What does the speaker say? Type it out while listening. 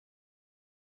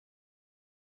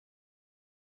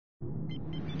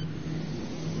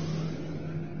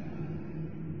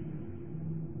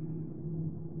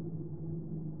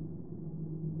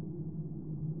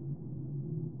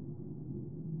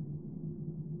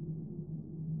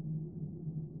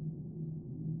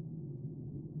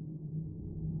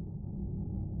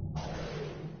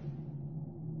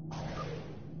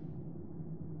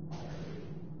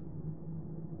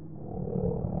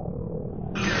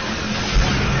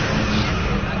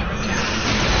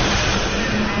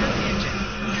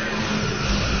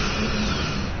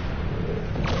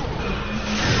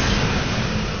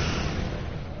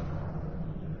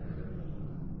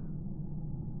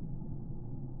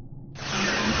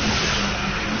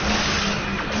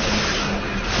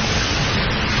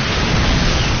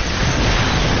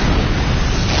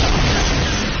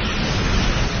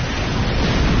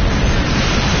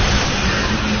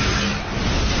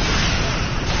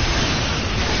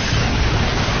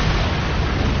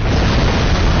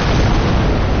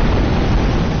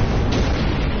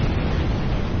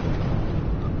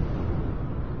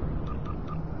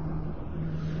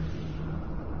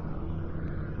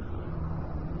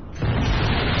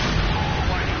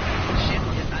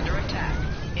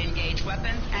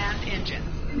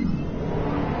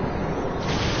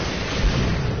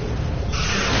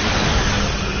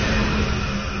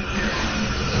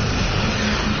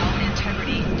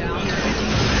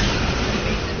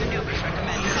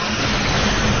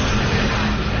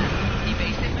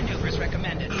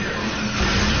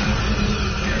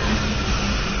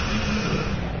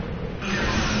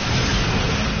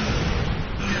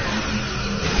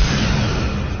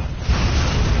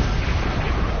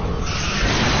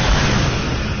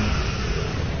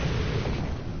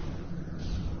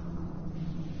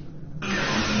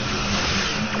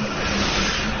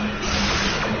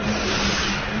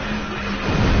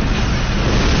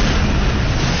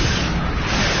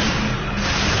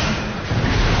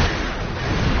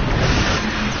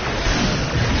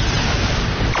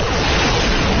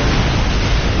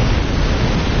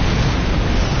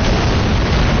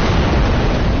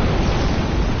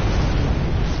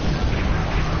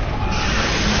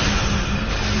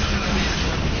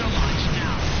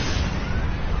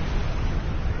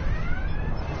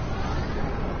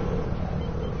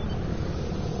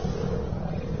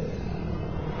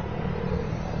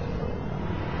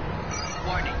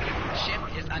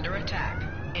under attack.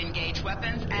 Engage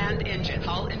weapons and engine.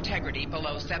 Hull integrity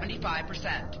below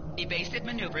 75%. Evasive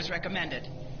maneuvers recommended.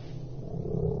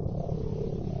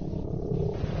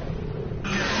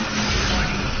 Warning.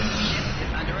 Ship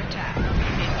is under attack.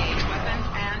 Engage weapons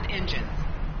and engines.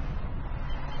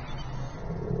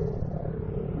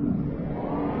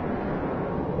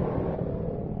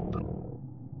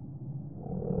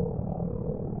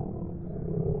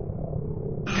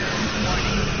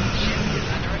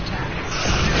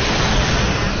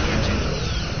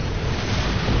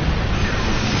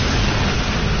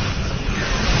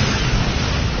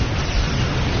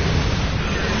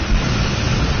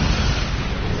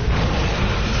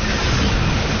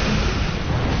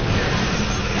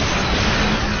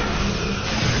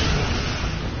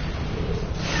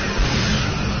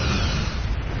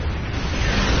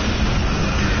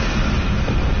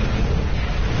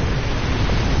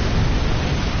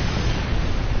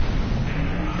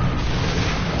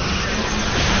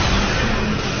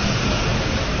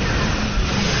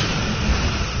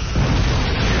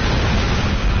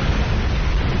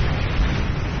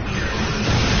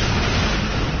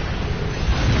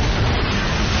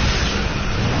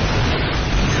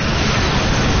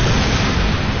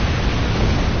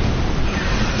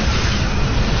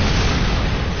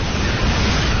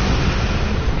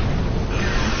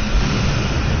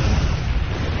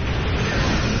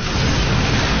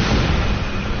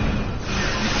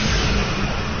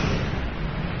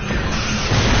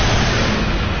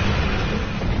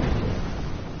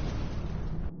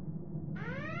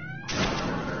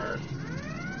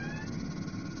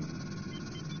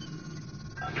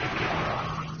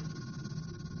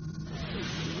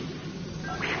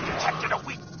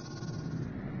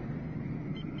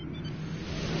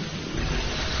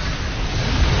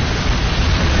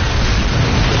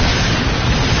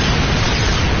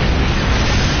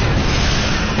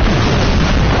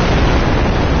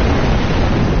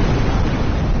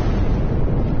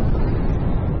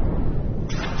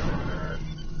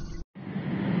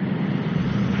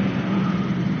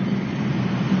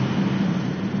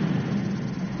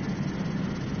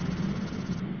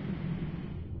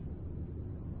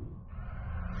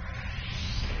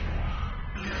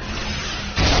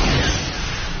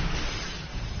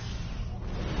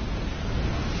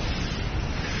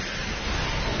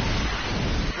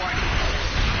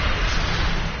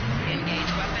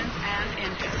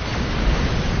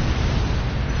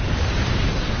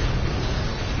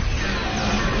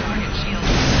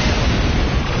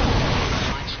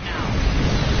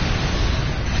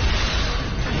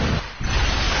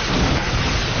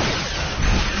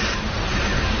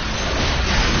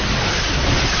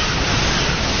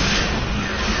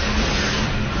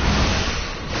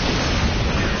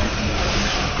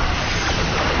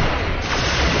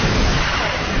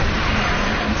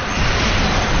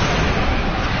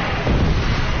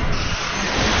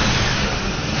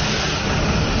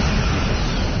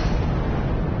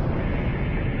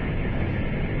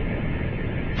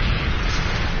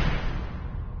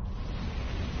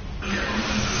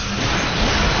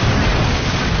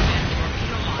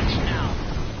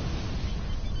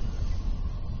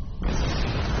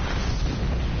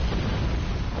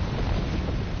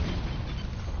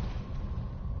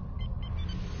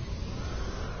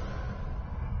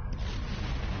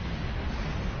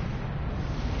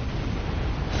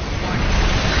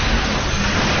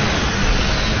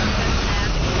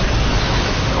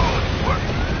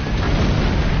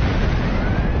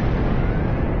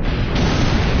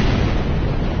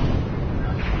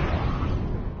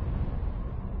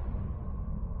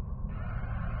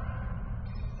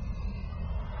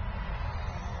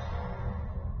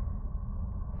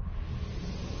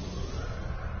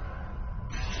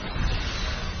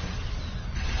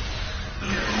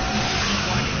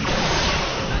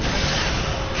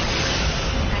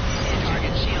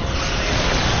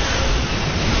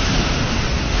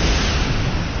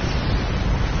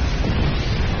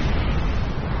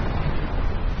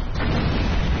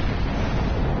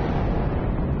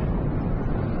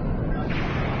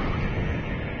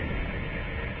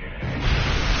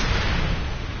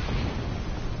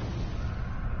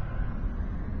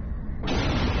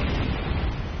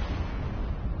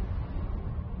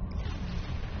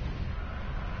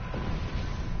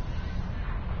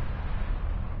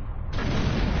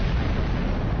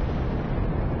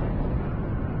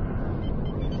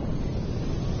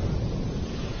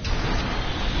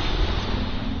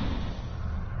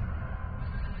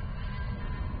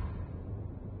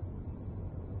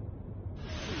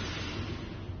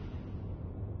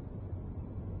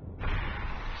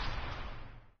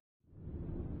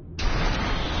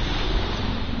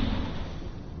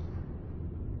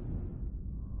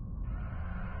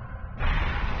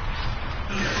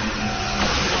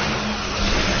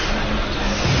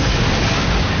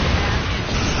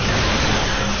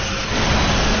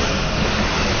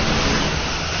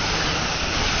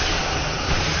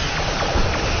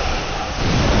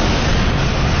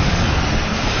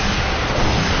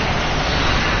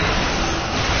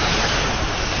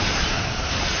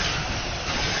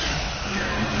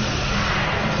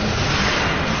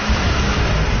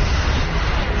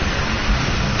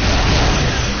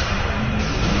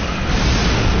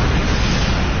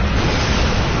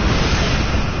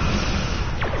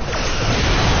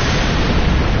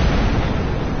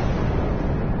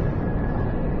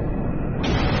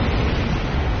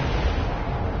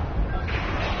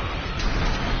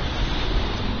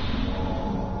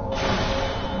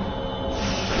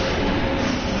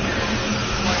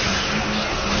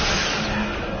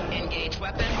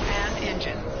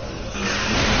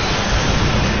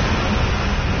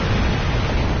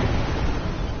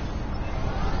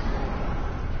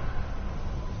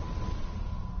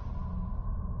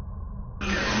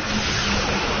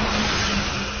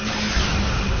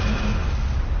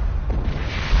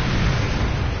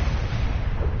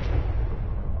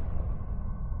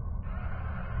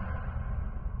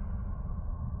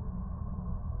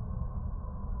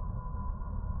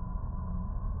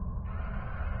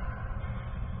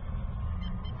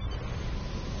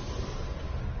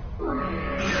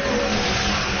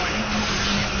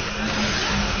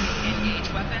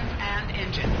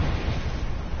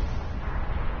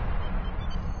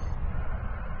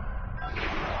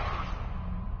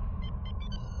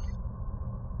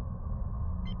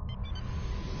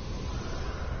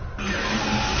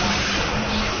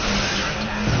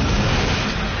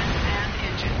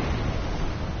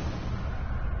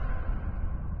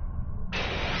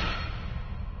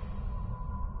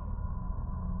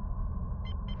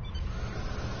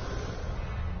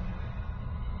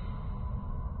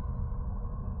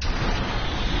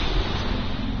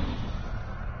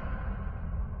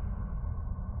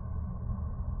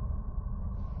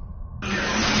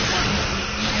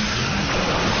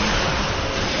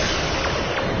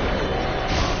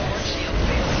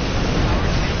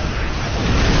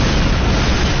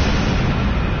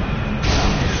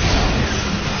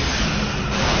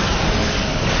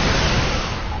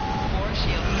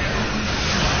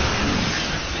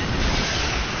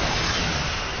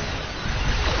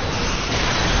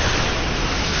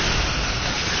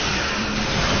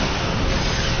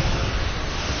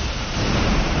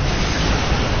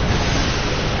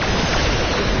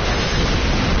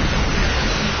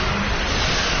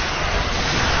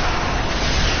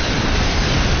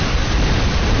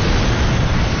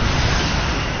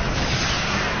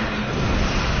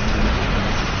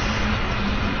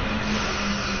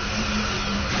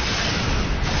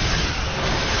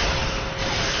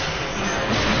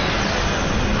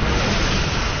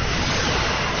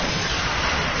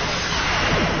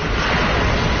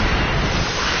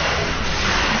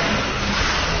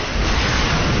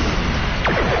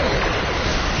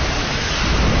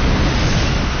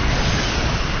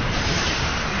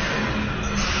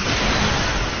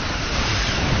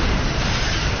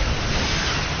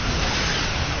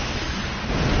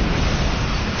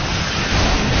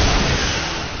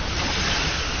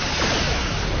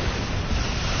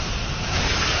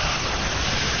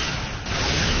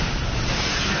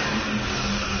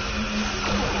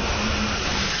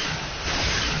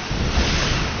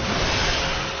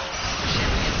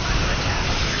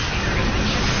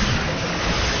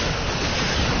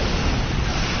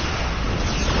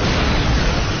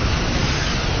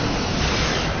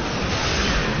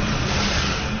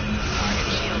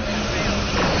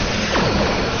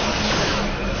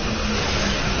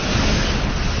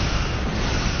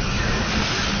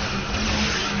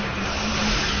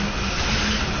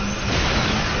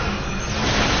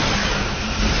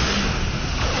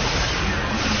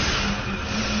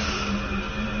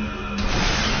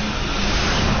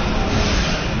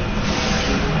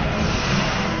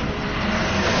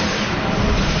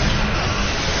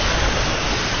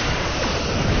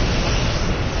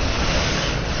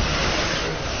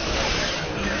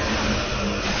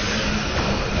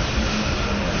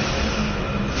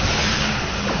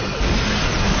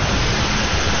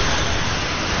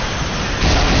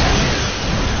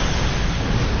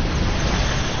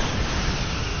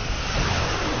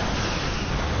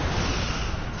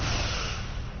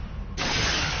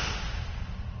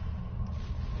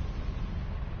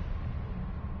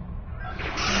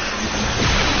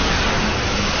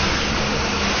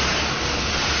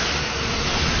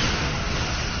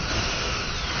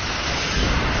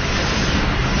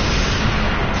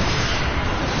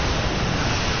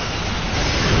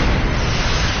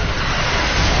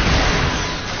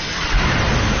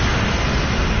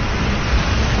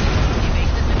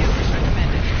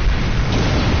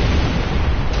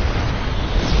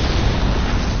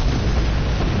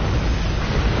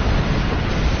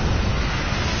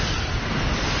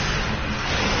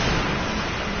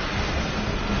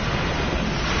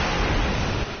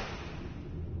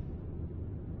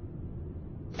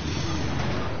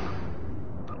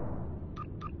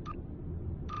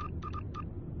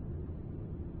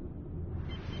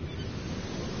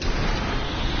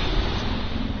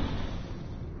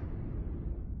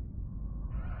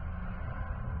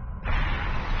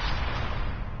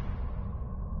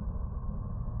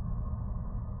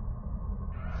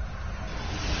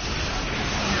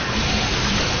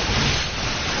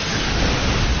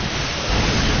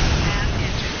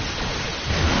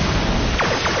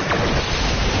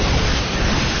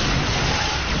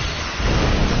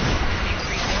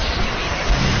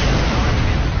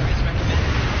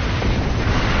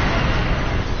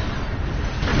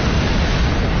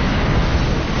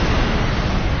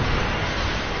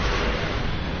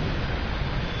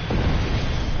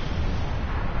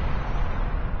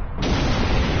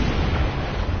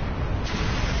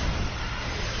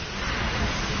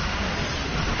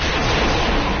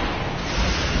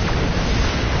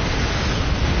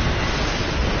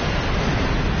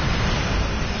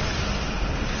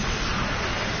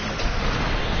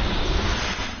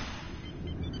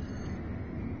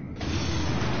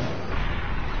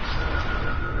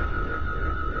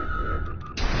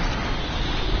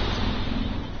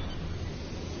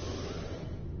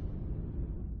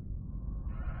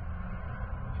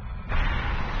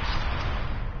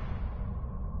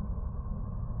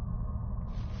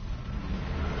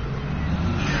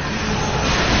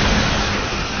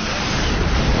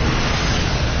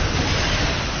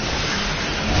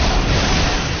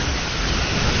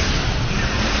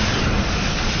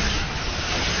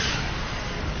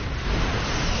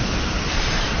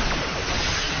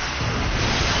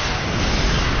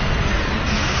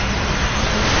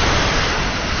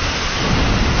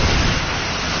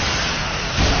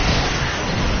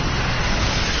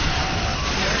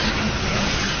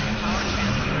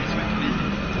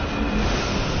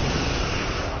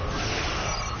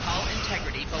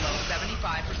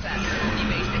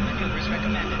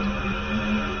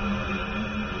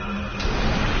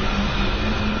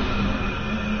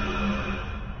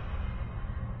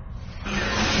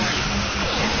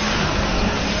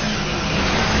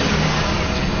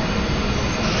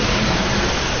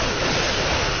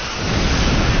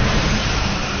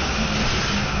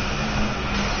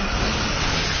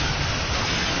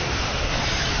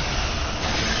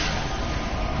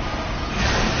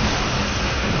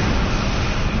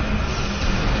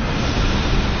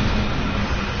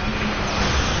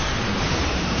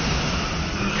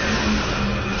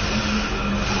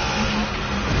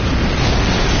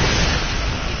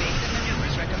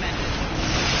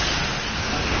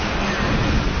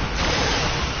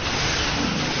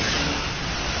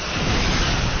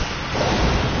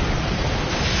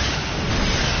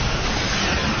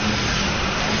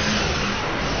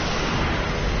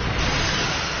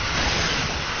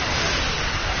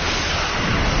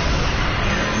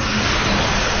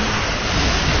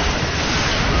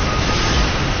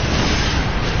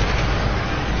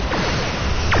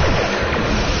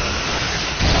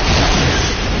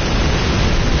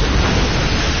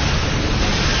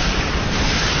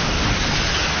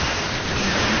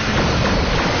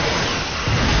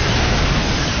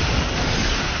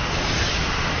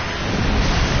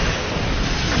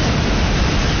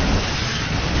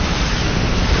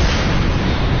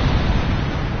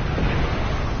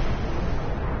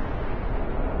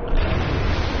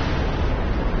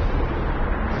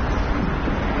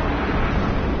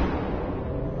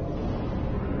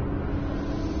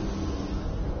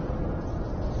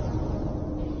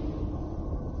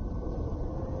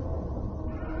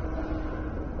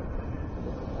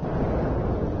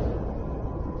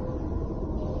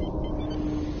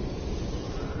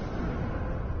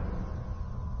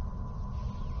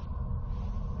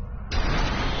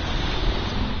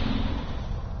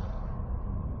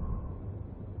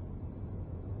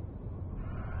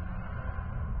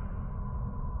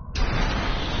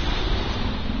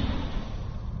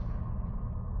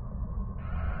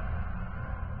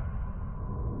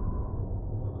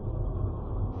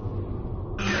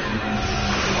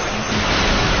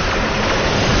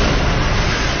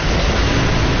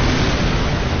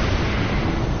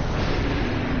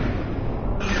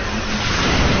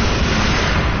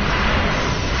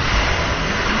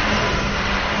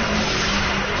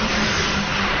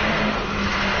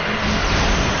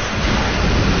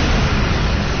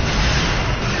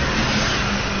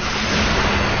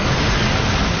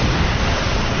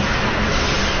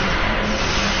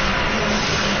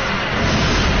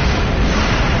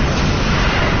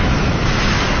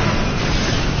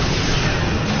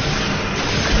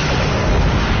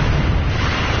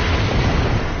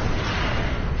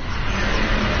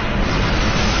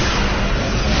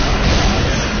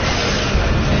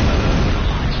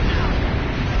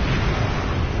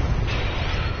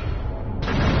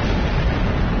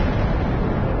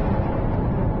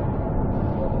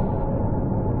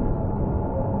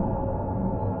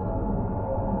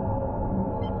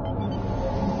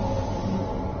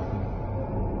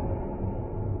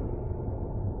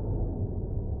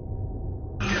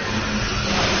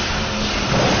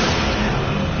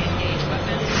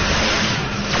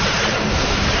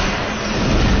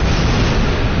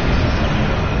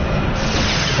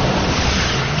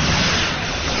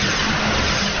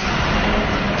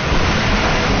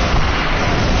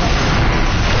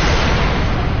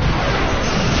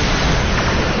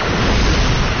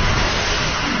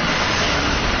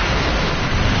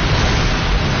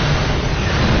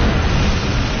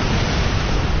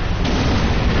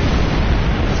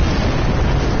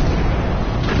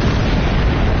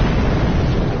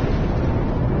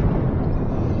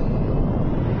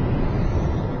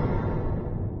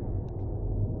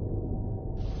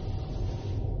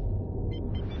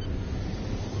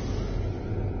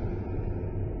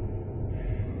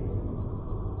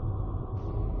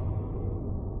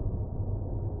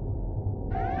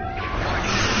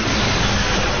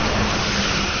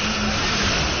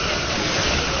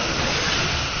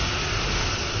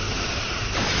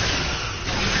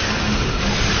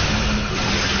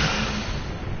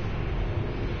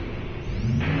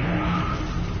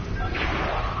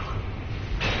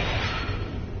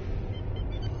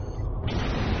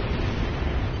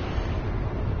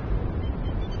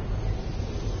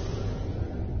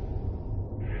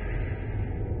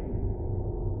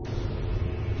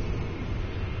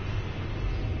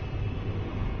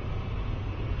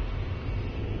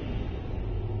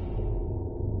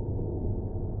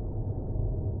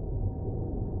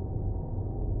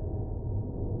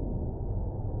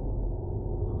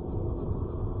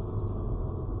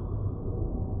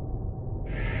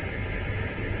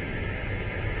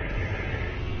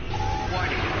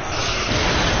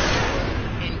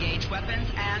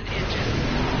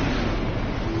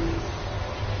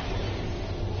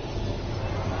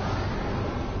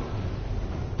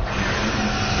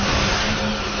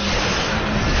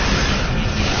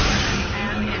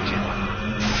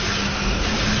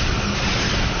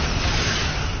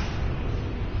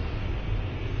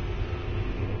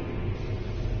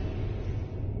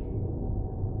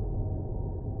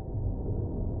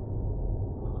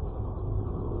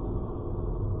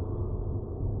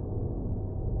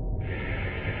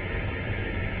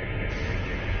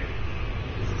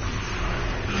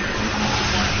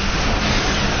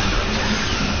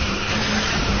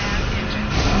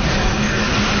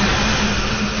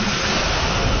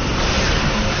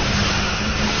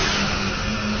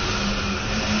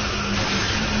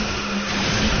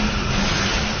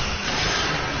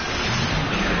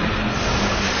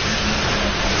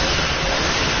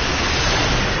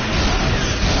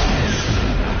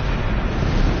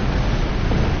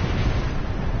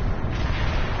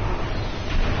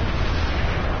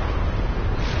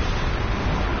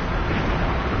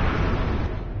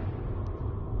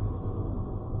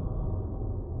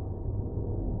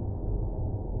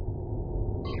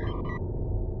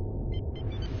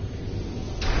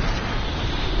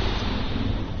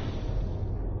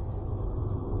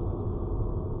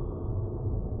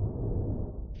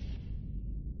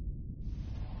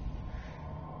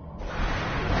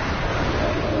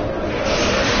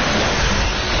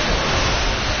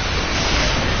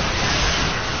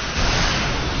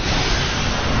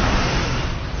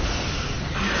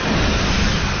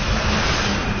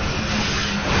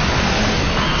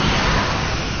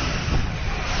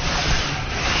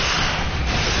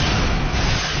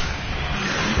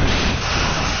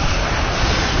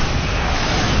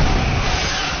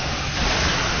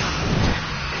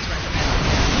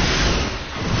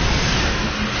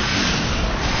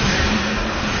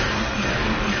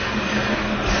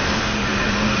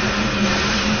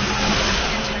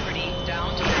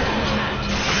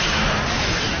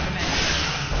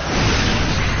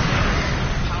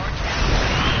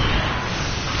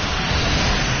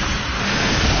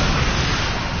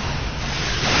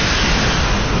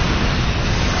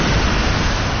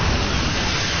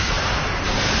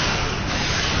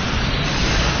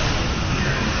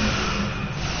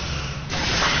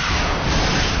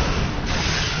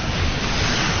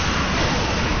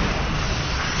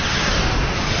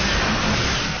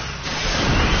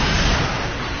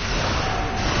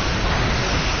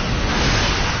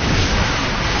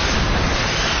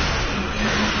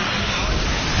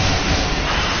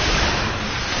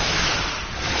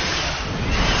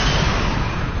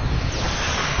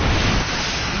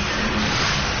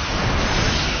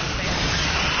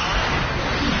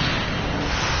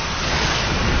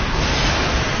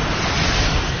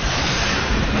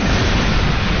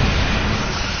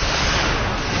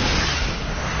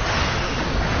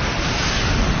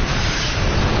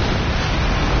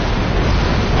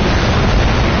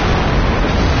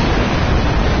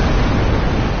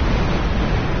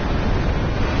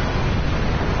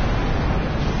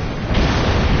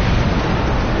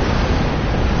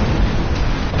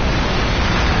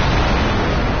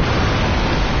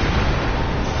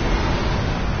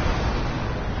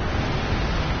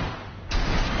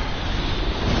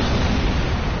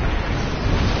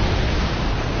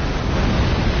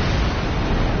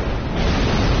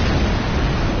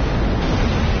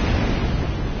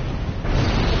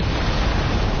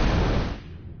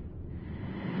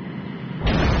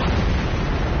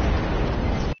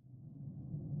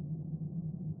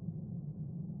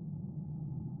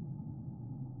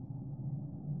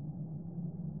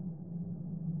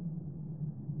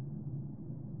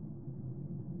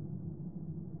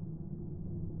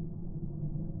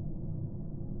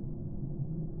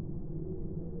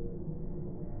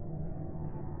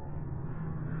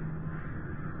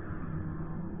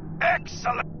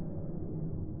 Excellent!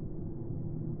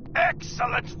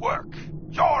 Excellent work!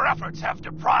 Your efforts have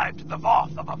deprived the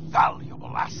Voth of a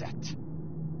valuable asset.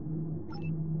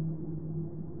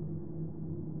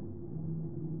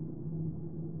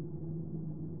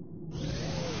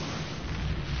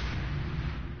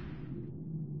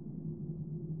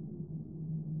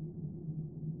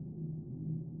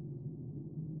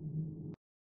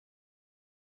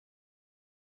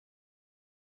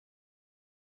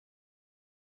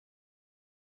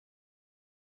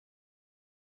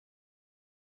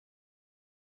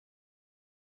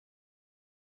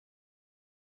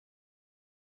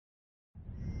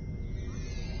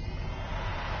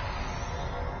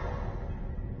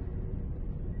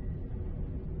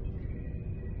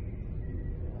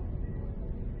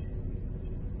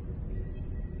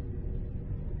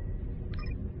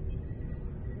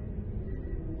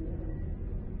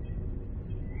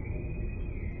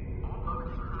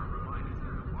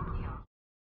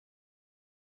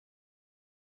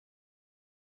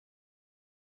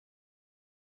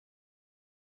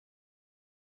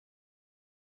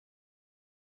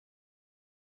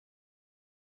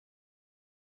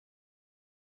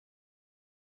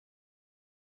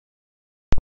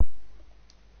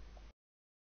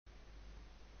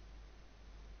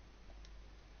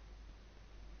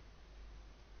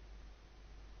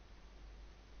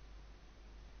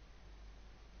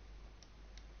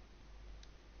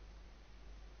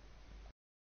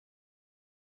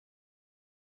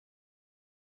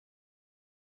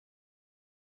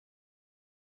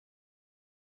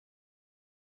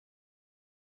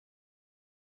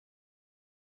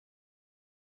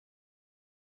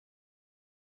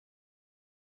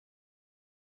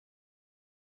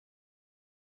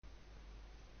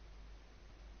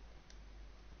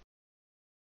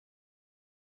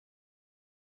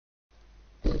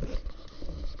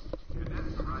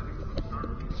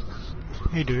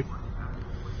 Hey dude.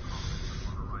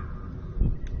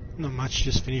 Not much,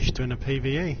 just finished doing a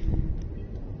PvE.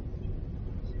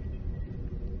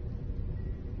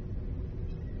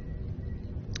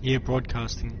 Yeah,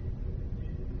 broadcasting.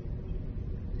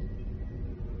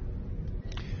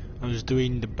 I was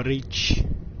doing the breach.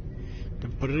 The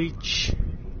breach.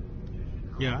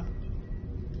 Yeah.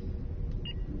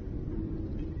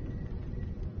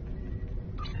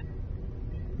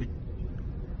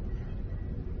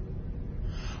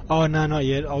 Oh no, not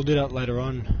yet. I'll do that later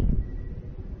on.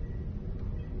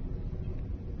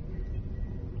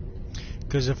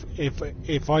 Because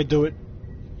if I do it,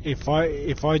 if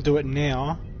I do it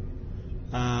now,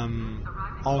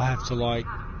 I'll have to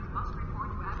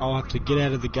get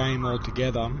out of the game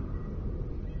altogether,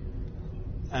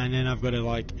 and then I've got to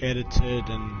like edit it,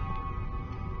 and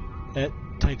it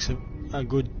takes a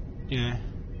good, you know.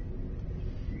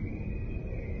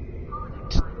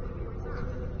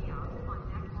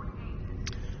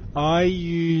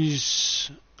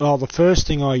 The first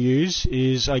thing I use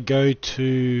is I go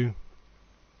to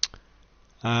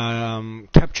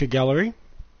Capture Gallery,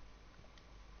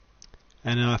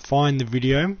 and then I find the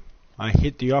video, I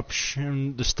hit the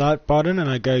start button, and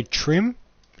I go trim,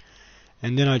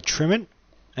 and then I trim it,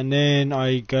 and then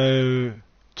I go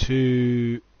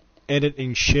to edit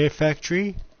in Share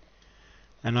Factory,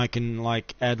 and I can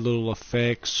like add little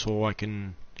effects, or I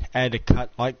can add a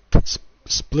cut, like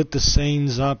split the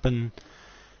scenes up and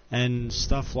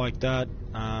stuff like that,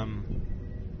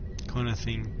 kind of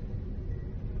thing.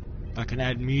 I can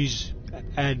add music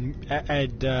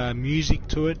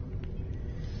to it,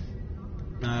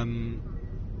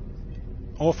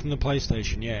 all from the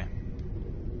PlayStation, yeah.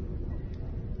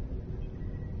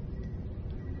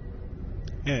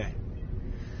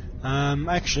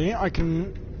 Actually,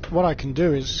 what I can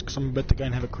do is, because I'm about to go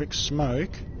and have a quick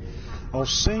smoke, I'll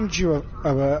send you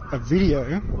a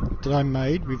video that I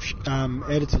made with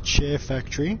edited Share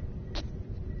Factory,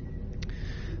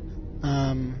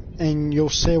 and you'll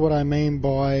see what I mean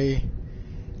by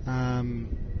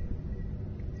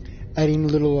adding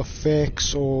little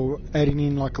effects, or adding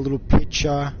in like a little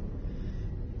picture,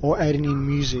 or adding in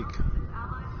music.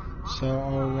 So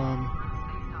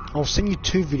I'll send you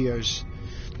two videos,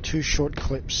 two short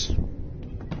clips.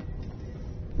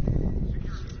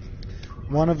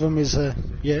 One of them is a...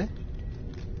 Yeah?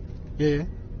 Yeah.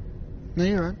 No,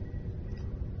 you're right.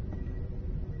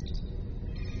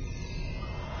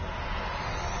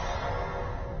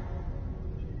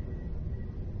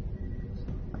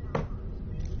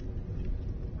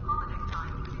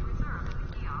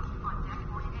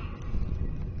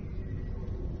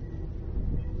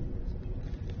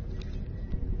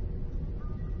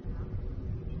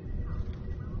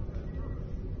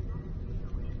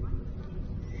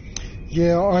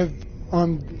 Yeah,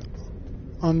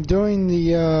 I'm doing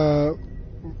the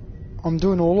I'm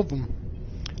doing all of them.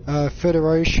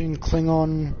 Federation,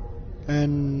 Klingon,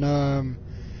 and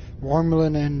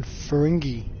Romulan and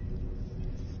Ferengi.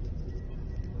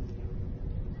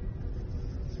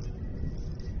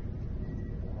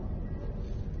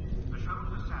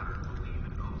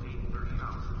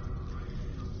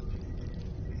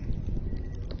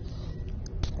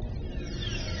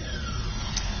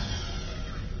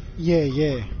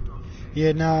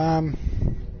 Yeah. No,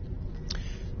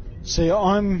 see,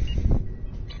 I've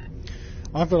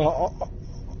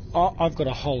got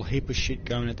a whole heap of shit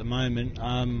going at the moment.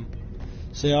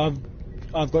 See,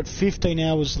 I've got 15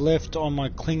 hours left on my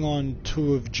Klingon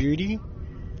tour of duty.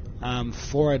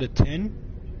 4 out of 10.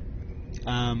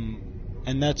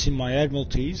 And that's in my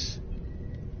Admiralties.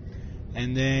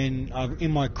 And then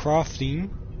in my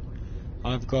crafting,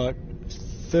 I've got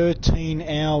 13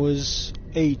 hours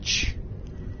each,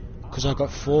 because I've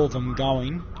got 4 of them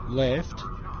going left,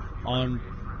 on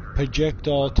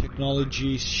projectile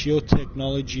technology, shield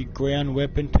technology, ground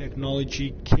weapon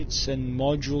technology, kits and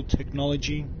module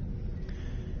technology.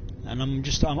 And I'm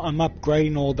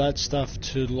upgrading all that stuff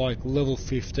to like level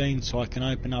 15 so I can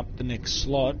open up the next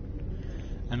slot.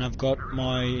 And I've got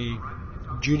my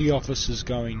duty officers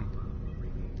going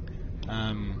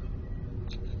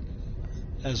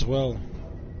as well.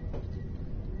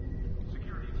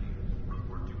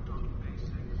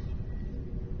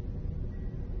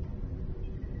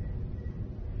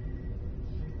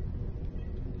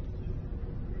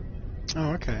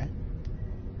 Oh, okay.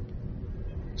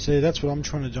 See, that's what I'm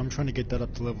trying to do. I'm trying to get that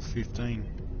up to level 15.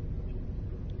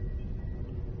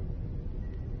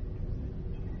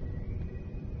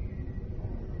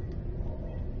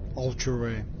 Ultra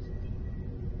rare.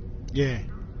 Yeah.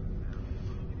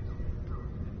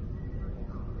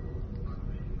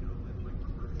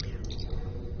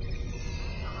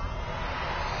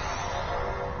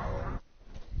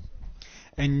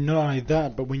 And not only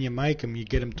that, but when you make them, you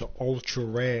get them to ultra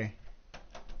rare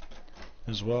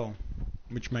as well,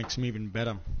 which makes them even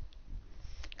better,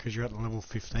 because you're at level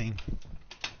 15.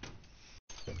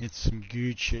 It's some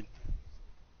good shit.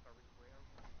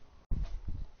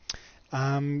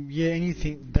 Yeah,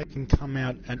 anything that can come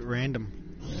out at random.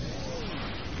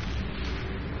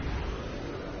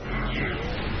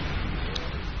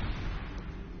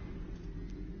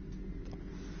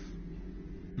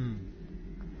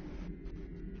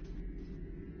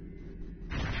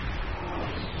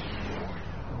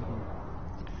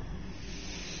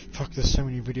 Fuck, there's so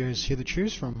many videos here to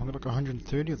choose from. I've got like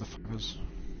 130 of the fuckers.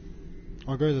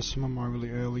 I'll go to some of my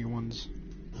really early ones.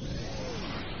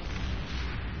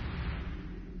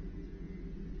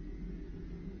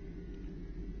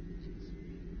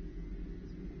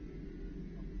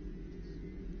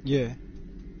 Yeah.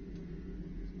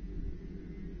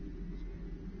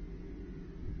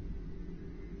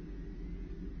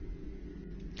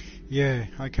 Yeah,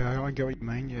 okay, I get what you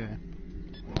mean, yeah.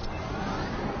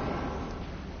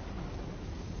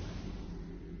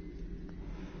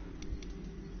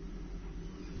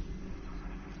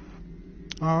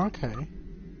 Oh, okay.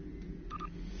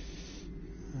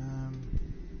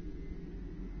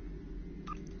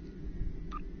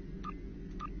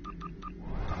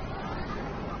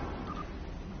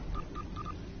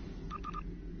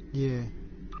 Yeah.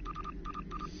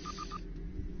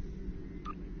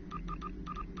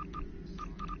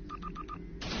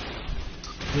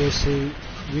 Yeah, see,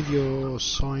 with your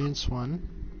science one,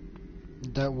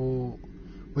 that will,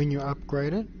 when you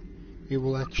upgrade it, it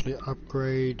will actually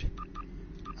upgrade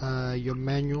your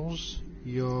manuals,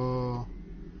 your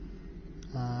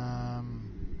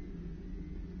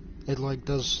it like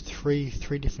does three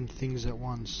different things at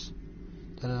once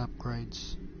that it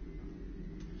upgrades,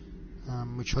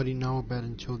 which I didn't know about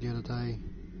until the other day.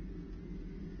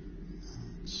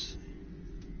 Let's see.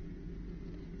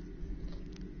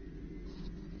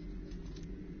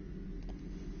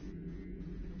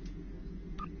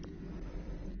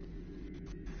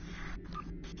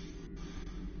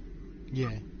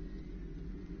 Yeah.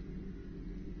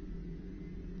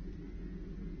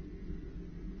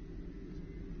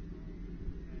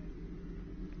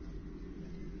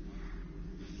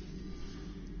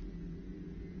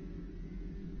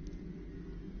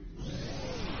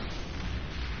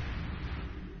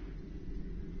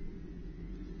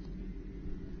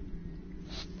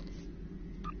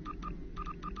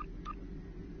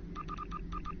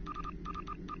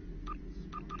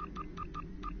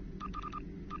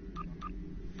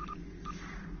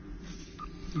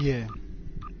 Yeah.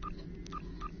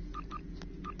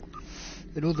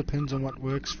 It all depends on what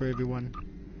works for everyone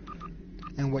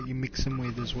and what you mix them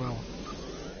with as well.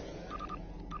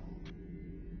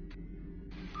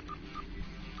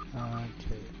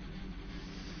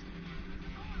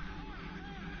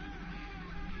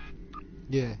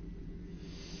 Yeah.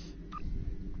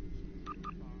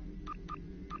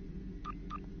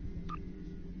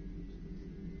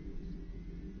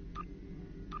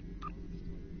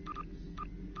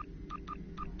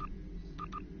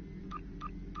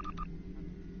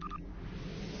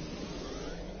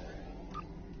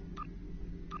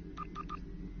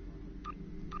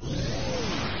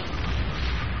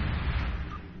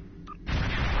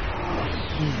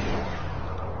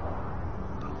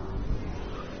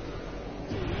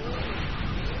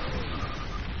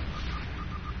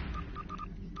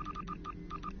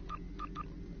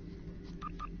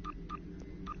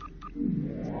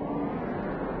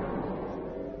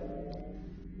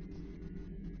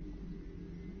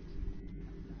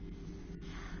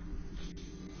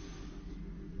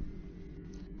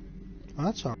 Oh,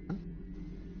 that's alright.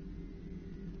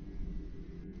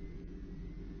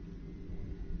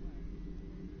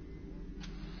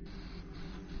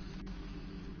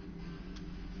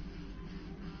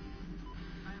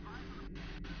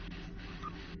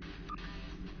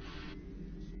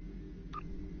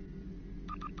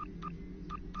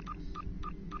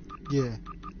 Yeah.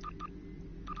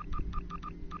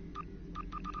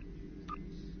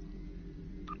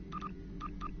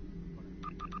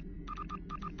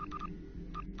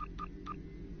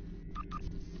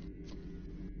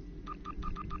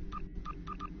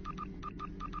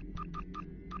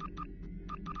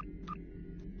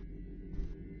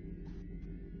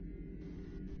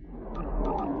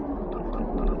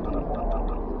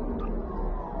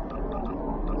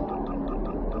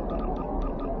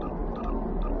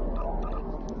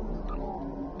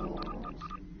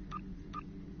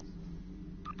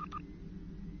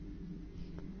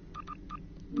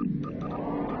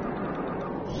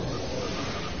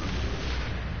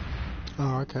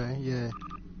 Oh, okay, yeah.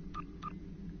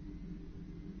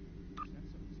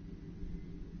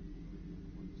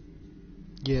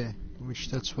 Yeah, which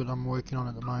that's what I'm working on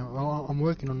at the moment. Well, I'm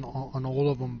working on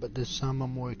all of them, but there's some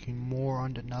I'm working more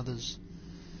on than others,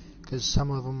 because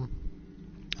some of them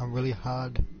are really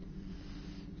hard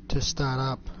to start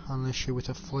up unless you're with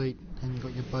a fleet and you've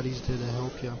got your buddies there to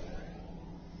help you.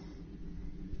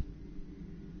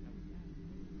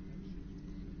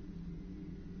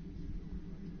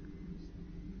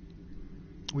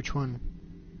 Which one?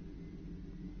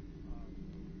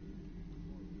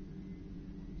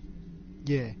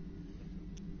 Yeah.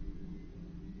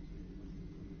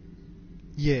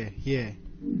 Yeah, yeah.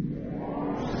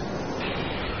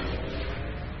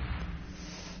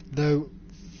 Though,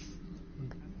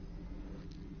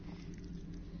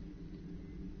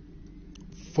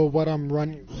 for what I'm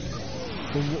running,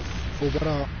 for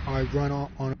what I run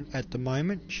on at the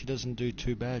moment, she doesn't do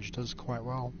too bad. She does quite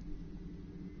well.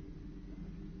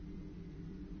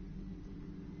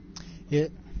 Yeah.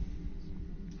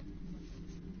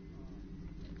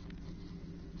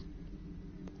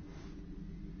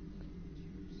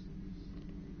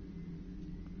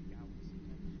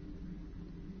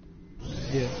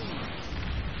 Yeah.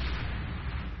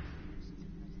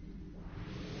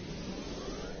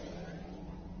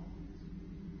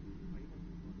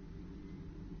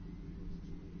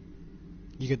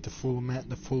 You get the full amount,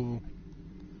 the full.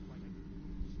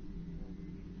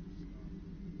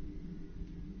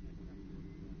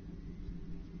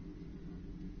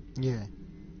 Yeah.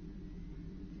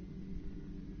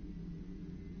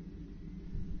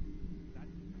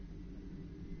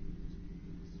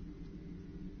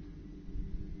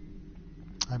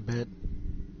 I bet.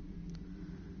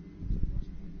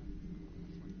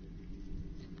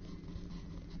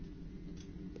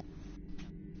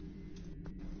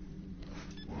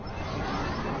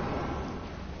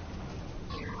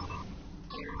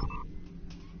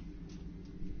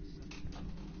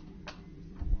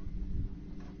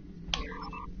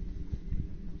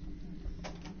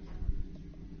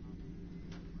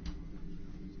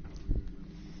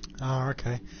 Oh,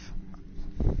 okay.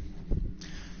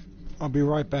 I'll be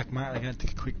right back, mate. I'm gonna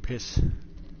take a quick piss.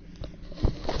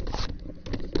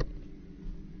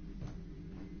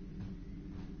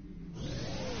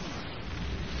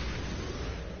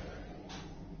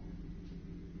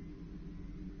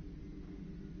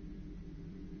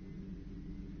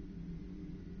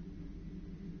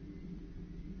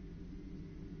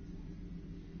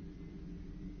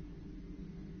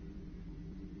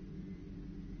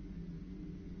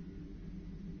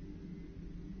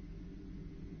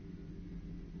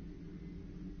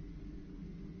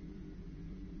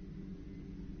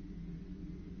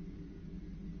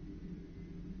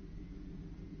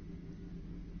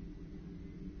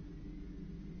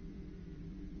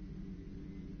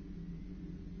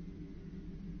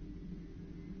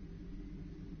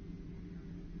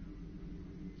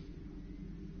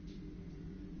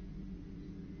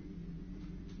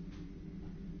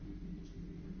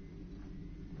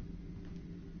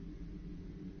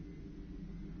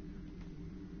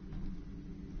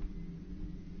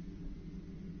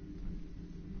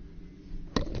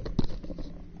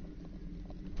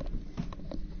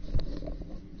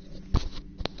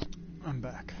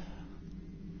 back.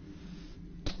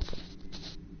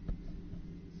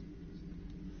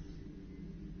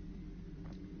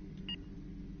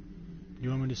 You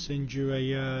want me to send you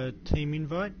a team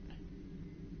invite?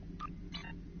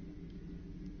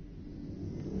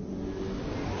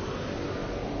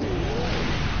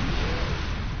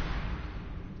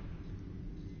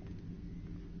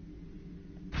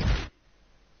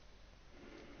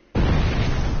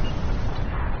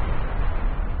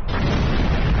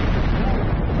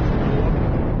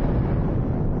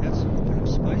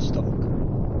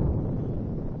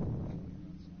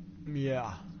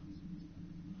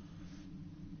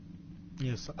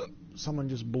 Yeah, someone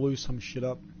just blew some shit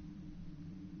up.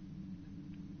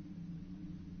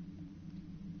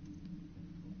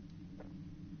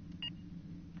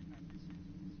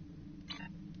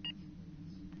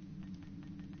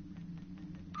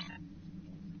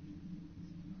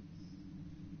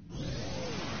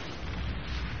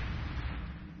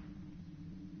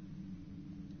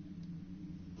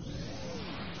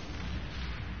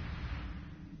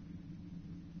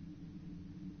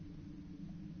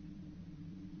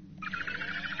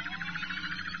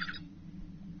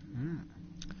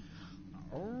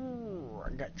 Oh, I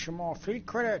got you more free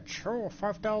credits. Oh,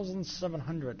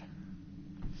 5,700.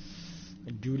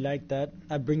 I do like that.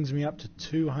 That brings me up to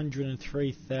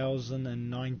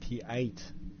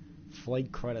 203,098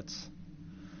 fleet credits.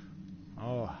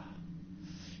 Oh,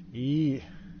 yeah.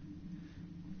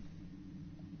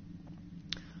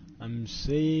 I'm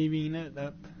saving it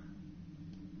up.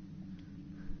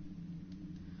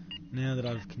 Now that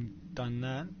I've done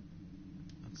that,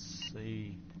 let's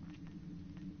see.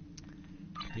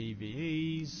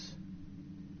 PVEs.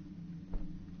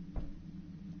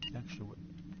 Actually, what?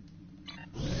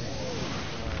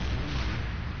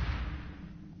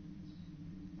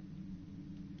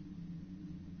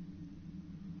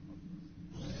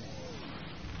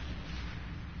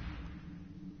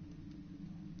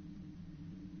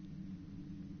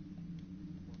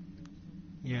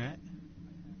 Yeah.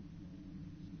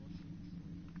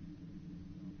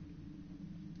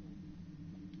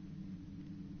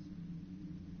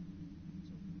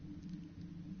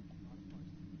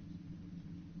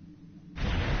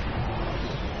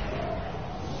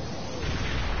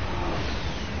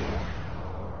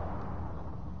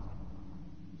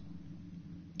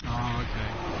 Oh,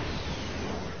 okay.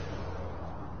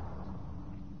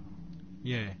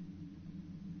 Yeah.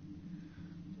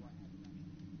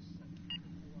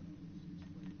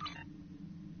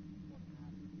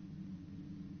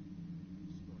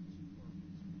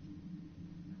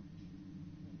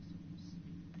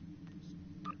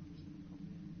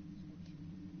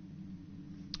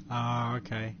 Ah,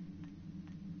 okay.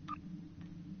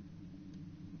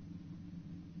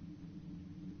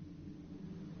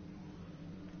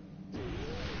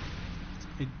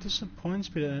 It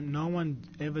disappoints me that no one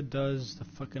ever does the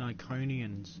fucking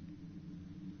Iconians.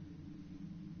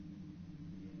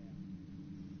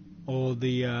 Or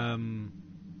the,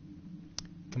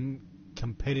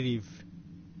 competitive.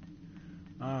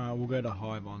 We'll go to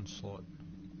Hive Onslaught.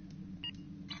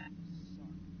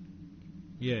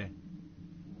 Yeah.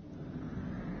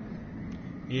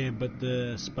 Yeah, but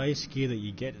the space gear that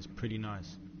you get is pretty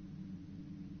nice.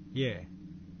 Yeah.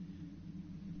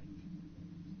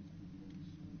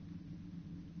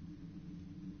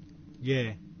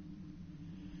 Yeah.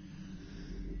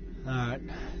 Alright.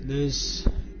 There's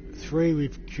 3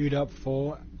 we've queued up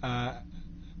for.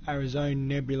 Arizona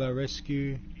Nebula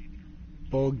Rescue,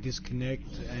 Borg Disconnect,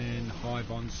 and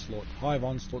Hive Onslaught. Hive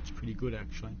Onslaught's pretty good,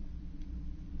 actually.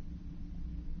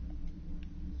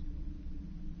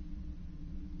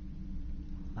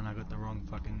 And I got the wrong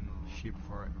fucking ship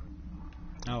for it.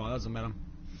 Oh, well, doesn't matter.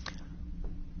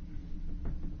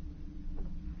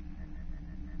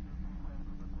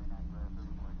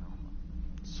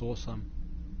 Saw some.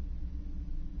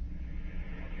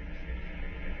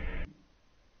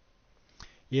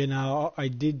 Yeah, no, I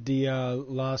did the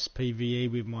last PvE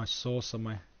with my saucer,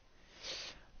 my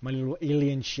little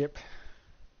alien ship.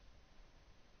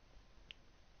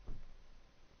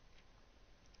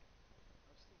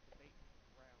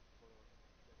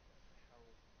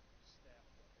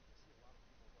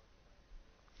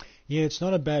 Yeah, it's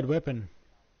not a bad weapon.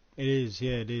 It is,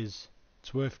 yeah, it is.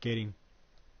 It's worth getting.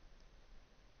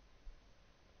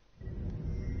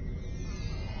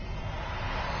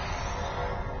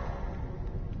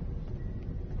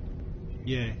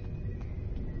 Yeah.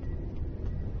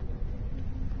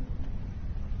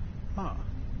 Oh.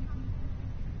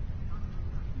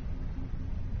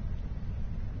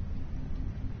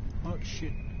 Oh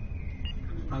shit.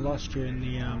 I lost you in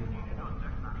the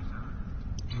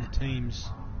teams.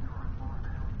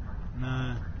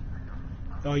 No.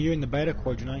 Oh, you're in the beta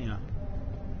quadrant, aren't you?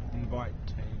 Invite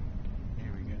team.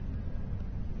 Here we go.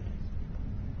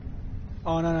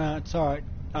 Oh, no, it's alright.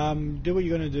 Do what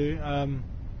you're gonna do.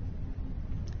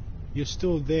 You're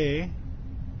still there.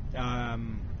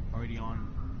 Already on.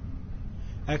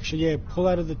 Actually, yeah, pull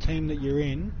out of the team that you're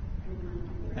in,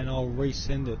 and I'll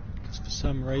resend it. Because for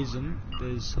some reason,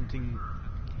 there's something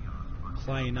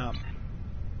playing up.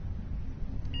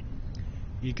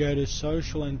 You go to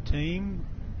social and team,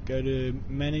 go to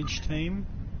manage team.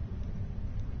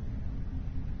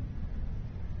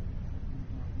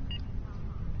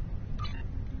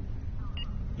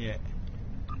 Yeah.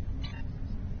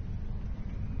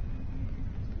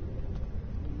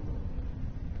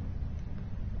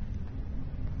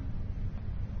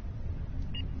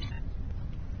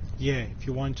 Yeah, if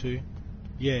you want to.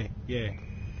 Yeah.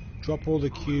 Drop all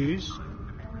the queues.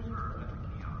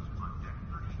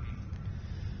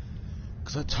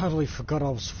 Because I totally forgot I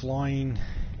was flying.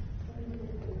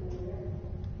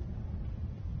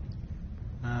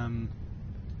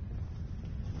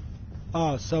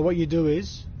 So what you do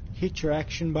is hit your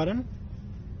action button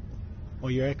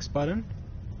or your X button,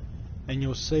 and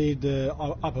you'll see the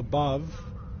up above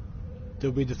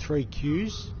there'll be the 3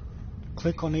 queues.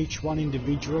 Click on each one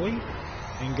individually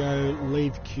and go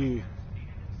leave queue.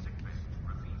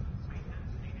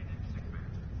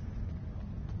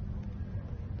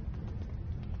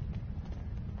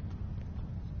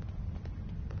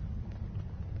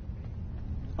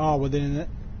 Oh, well then,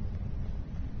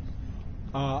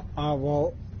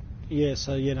 well, yeah,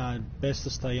 so, you know, best to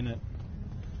stay in it.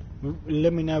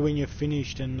 Let me know when you're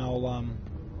finished and I'll,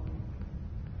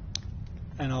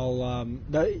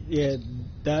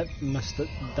 that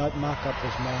markup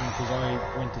was mine because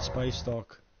I went to space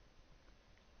stock.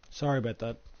 Sorry about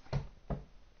that.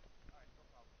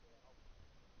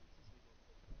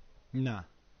 Nah.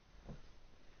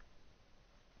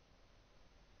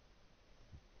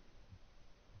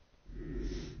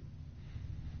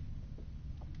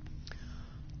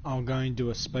 I'll go and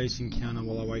do a space encounter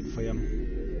while I wait for you.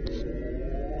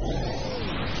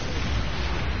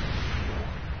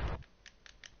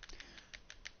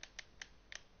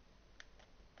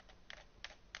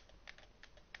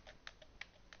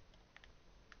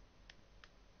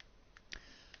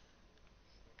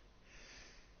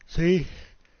 See,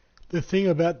 the thing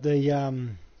about the,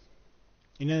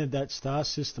 you know, that star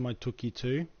system I took you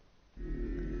to,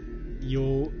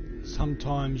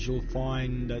 sometimes you'll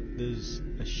find that there's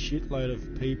a shitload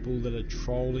of people that are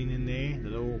trolling in there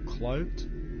that are all cloaked.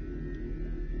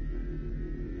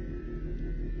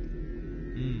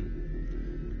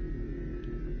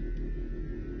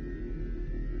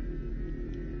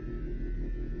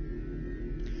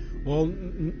 Well,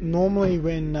 normally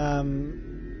when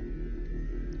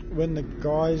the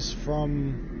guys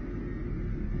from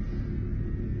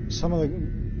some of the,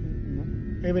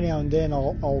 every now and then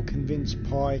I'll convince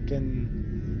Pike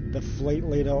and the fleet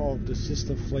leader of the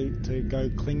sister fleet to go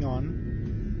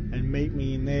Klingon and meet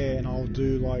me in there, and I'll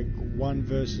do like 1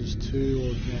 versus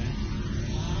 2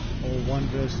 or 1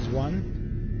 versus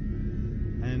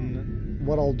 1. And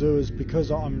what I'll do is, because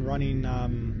I'm running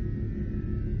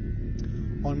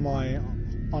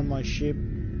on my ship,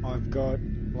 I've got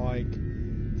like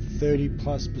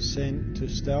 30+% to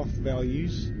stealth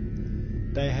values.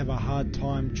 They have a hard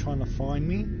time trying to find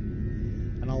me,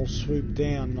 and I'll swoop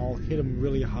down and I'll hit them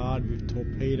really hard with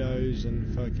torpedoes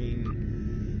and fucking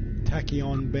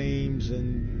tachyon beams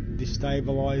and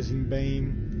destabilizing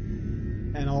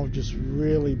beam, and I'll just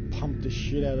really pump the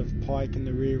shit out of Pike in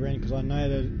the rear end, because I know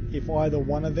that if either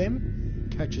one of them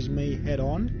catches me head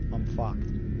on, I'm fucked.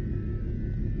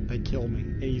 They kill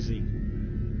me easy.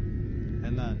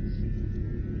 And then,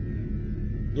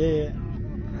 yeah.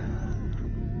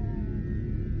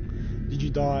 Did you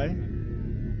die?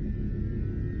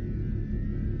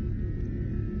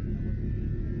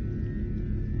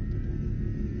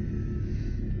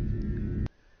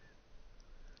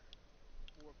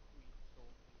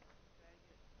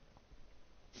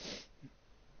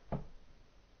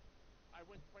 I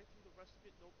went right through the rest of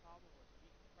it, no problem. I was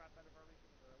beating the crap out of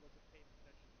everything, but I wasn't paying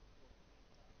attention before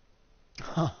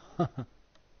Queen.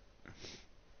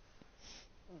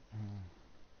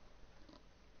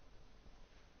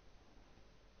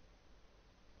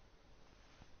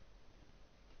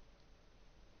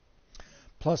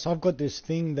 Plus, I've got this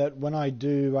thing that when I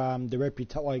do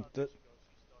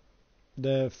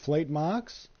the fleet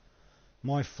marks,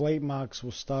 my fleet marks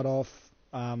will start off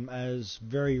as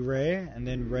very rare, and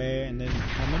then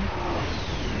common.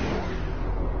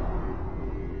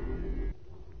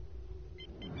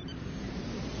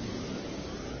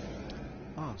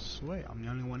 Oh, sweet! I'm the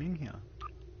only one in here.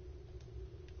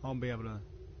 I'll be able to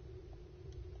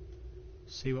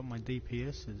see what my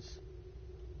DPS is.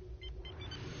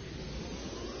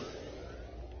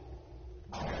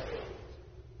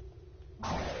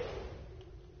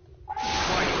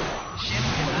 Warning. Ship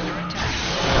is under attack.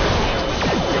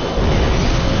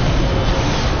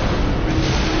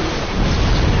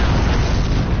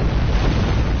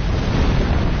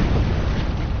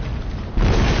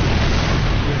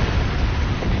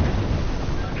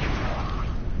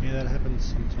 Yeah, that happens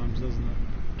sometimes, doesn't it?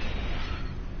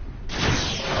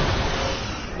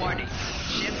 Warning.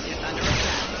 Ship is under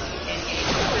attack.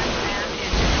 Engage weapons and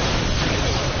engines.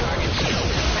 Target shield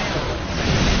has failed.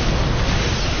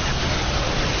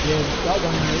 Yeah, that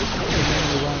one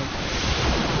mainly won't.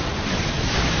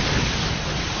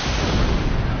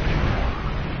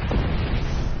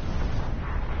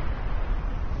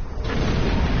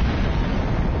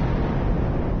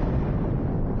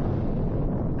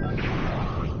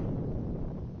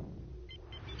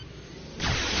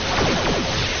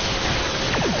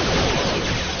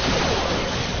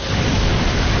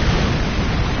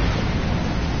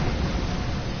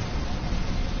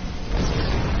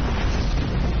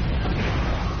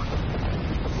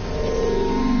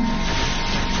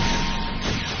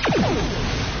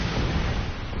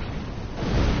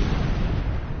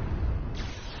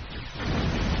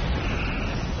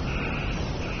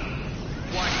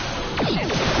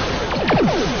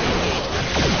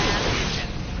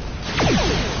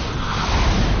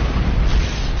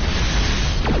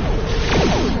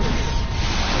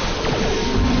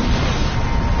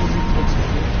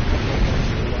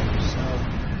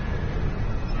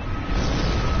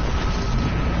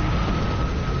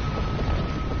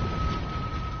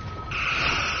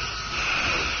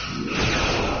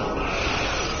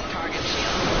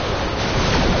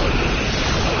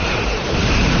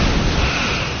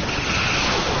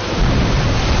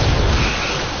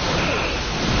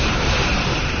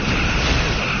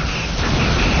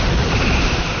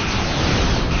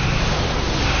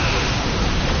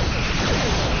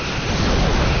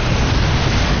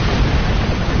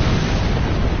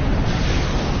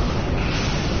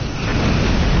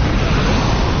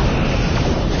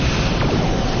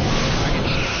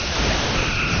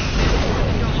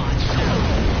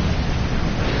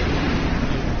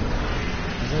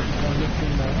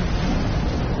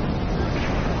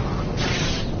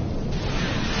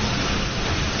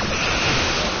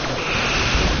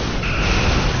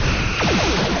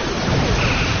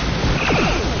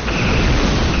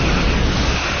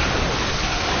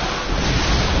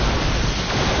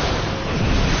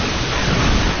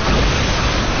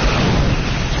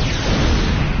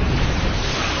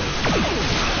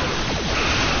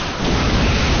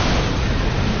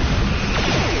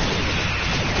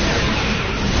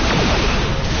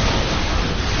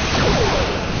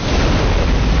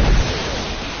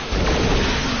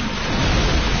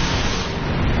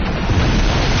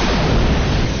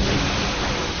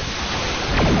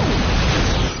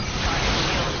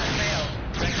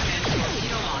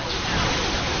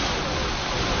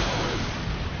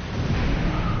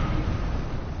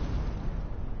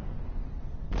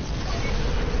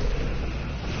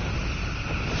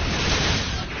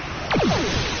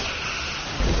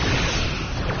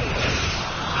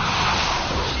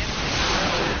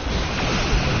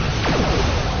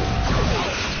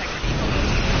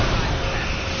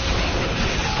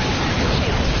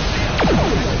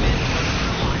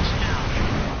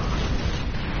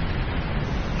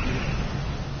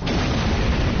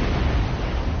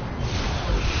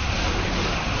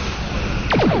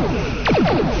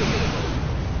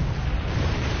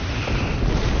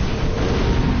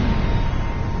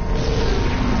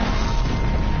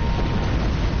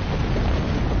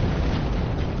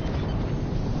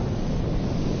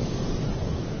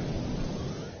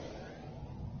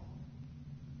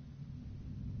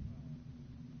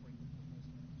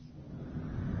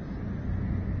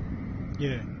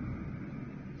 Yeah.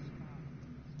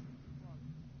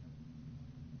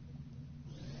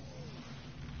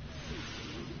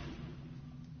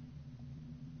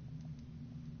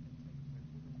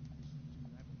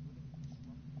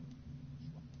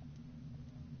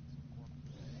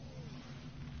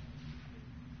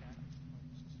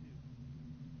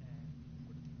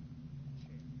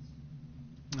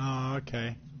 Oh,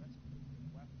 okay.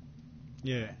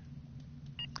 Yeah.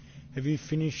 Have you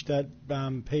finished that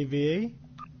PvE?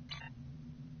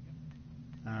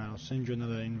 I'll send you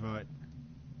another invite.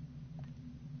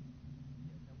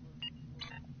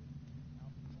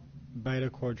 Beta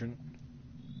Quadrant.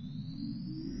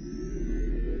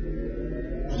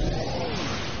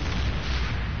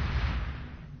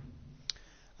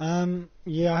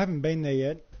 Yeah, I haven't been there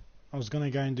yet. I was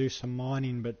gonna go and do some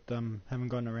mining, but haven't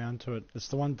gotten around to it. It's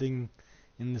the one thing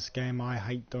in this game I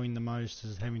hate doing the most,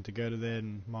 is having to go to there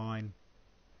and mine.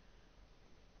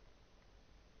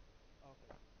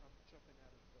 Okay, I'm jumping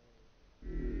out of the...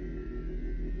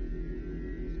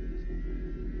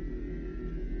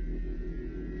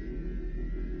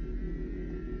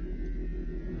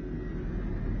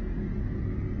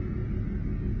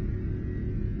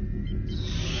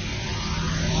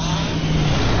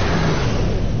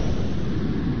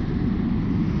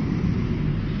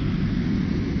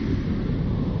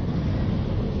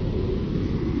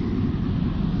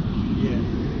 Yeah.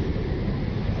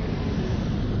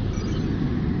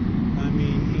 I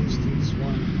mean, instance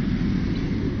one.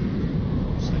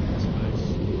 Second space.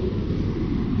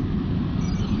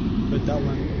 But that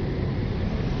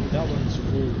one's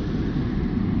full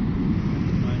at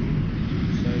the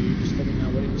moment. So you just let me know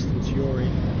what instance you're in,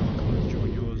 and I'll come and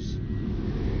join yours.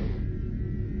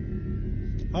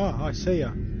 Oh, I see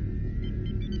ya.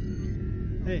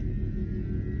 Hey.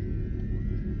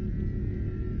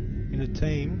 In a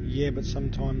team, yeah, but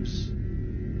sometimes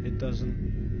it doesn't.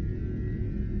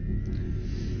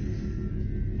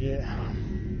 Yeah.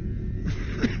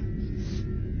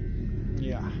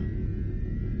 Yeah.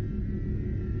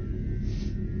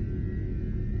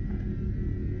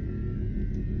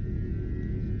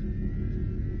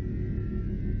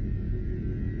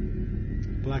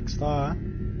 Black Star.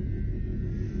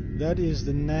 That is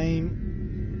the name.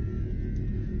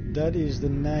 That is the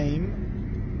name.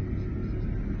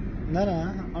 No,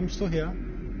 I'm still here.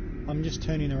 I'm just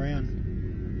turning around.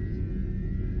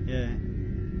 Yeah.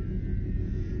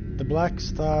 The Black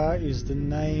Star is the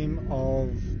name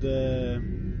of the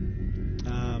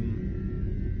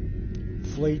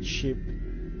fleet ship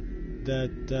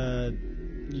that.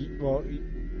 Well,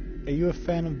 are you a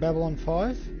fan of Babylon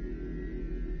 5?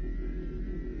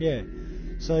 Yeah.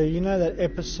 So you know that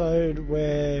episode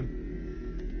where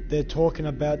they're talking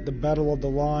about the Battle of the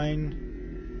Line,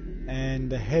 and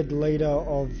the head leader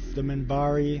of the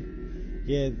Minbari,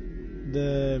 yeah,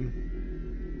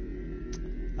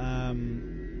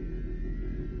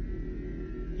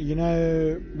 you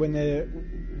know when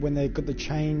they got the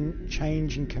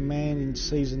change in command in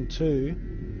season 2,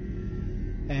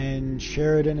 and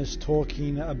Sheridan is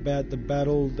talking about the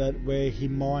battle where he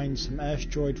mined some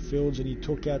asteroid fields and he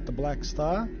took out the Black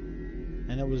Star,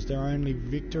 and it was their only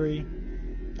victory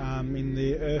in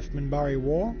the Earth Minbari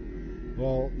War.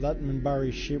 Well, that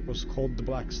Minbari ship was called the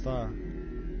Black Star,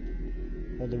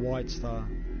 or the White Star.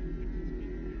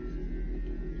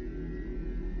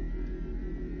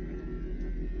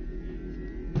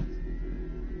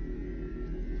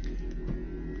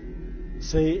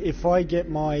 See, if I get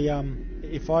my,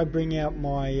 if I bring out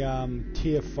my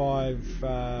Tier 5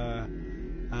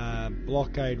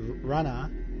 blockade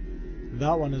runner,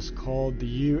 that one is called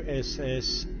the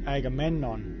USS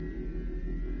Agamemnon.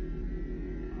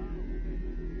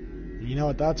 You know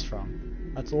what that's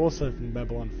from? That's also from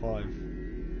Babylon 5.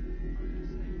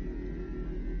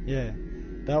 Yeah,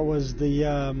 that was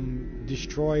the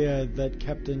destroyer that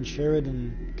Captain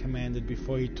Sheridan commanded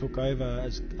before he took over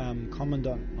as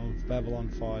Commandant of Babylon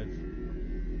 5.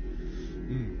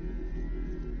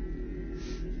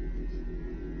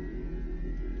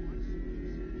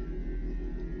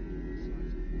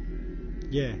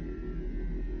 Yeah.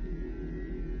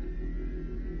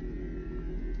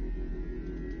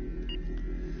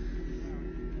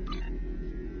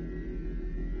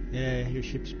 Yeah, your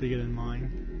ship's bigger than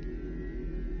mine.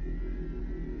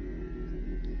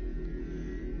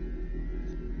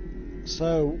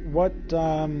 So, what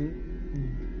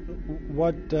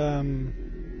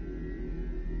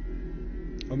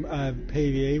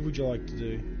PvE would you like to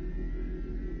do?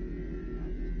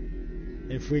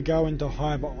 If we go into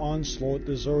Hyper Onslaught,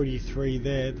 there's already 3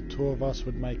 there. The 2 of us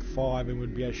would make 5,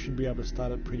 and should be able to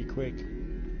start it pretty quick.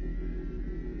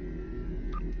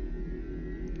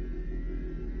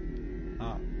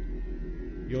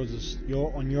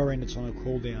 You're on your end. It's on a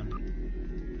cooldown.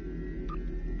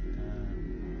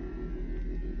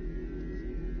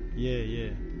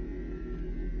 Yeah.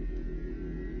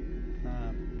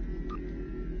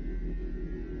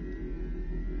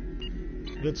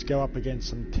 Let's go up against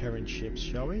some Terran ships,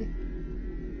 shall we?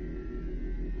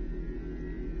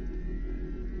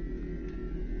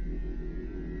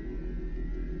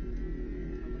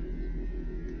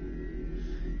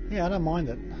 Yeah, I don't mind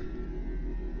it.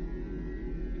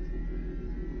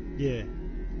 Yeah.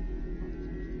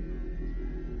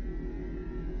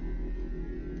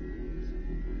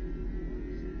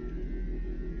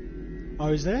 Oh,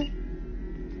 is there?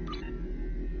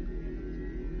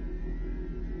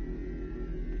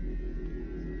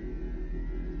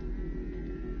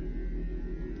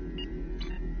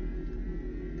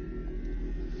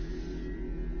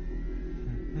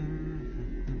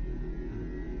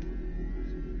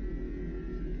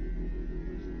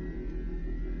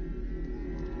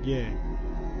 Yeah.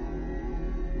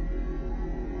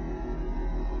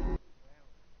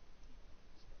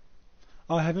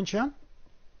 Oh, haven't you?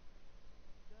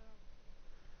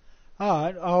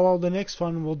 Alright, oh well, the next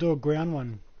one we'll do a ground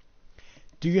one.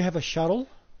 Do you have a shuttle?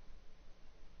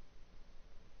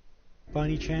 By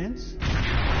any chance? Do you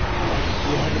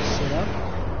have it set up?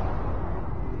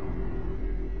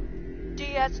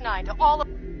 DS9 to all of...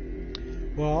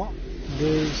 Well,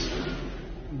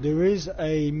 there is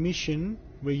a mission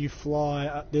where you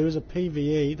fly. There is a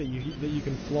PVE that you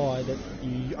can fly that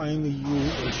you only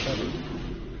use a shuttle.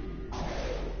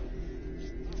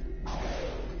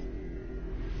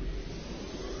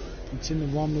 It's in the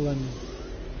Romulan.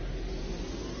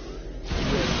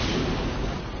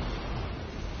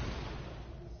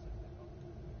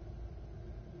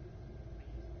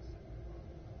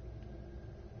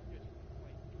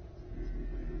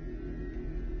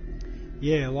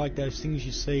 Yeah, like those things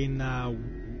you see in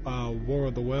War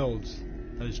of the Worlds,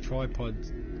 those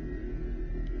tripods.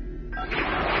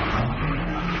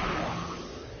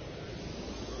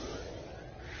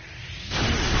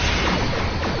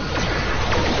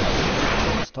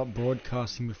 Stop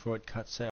broadcasting before it cuts out.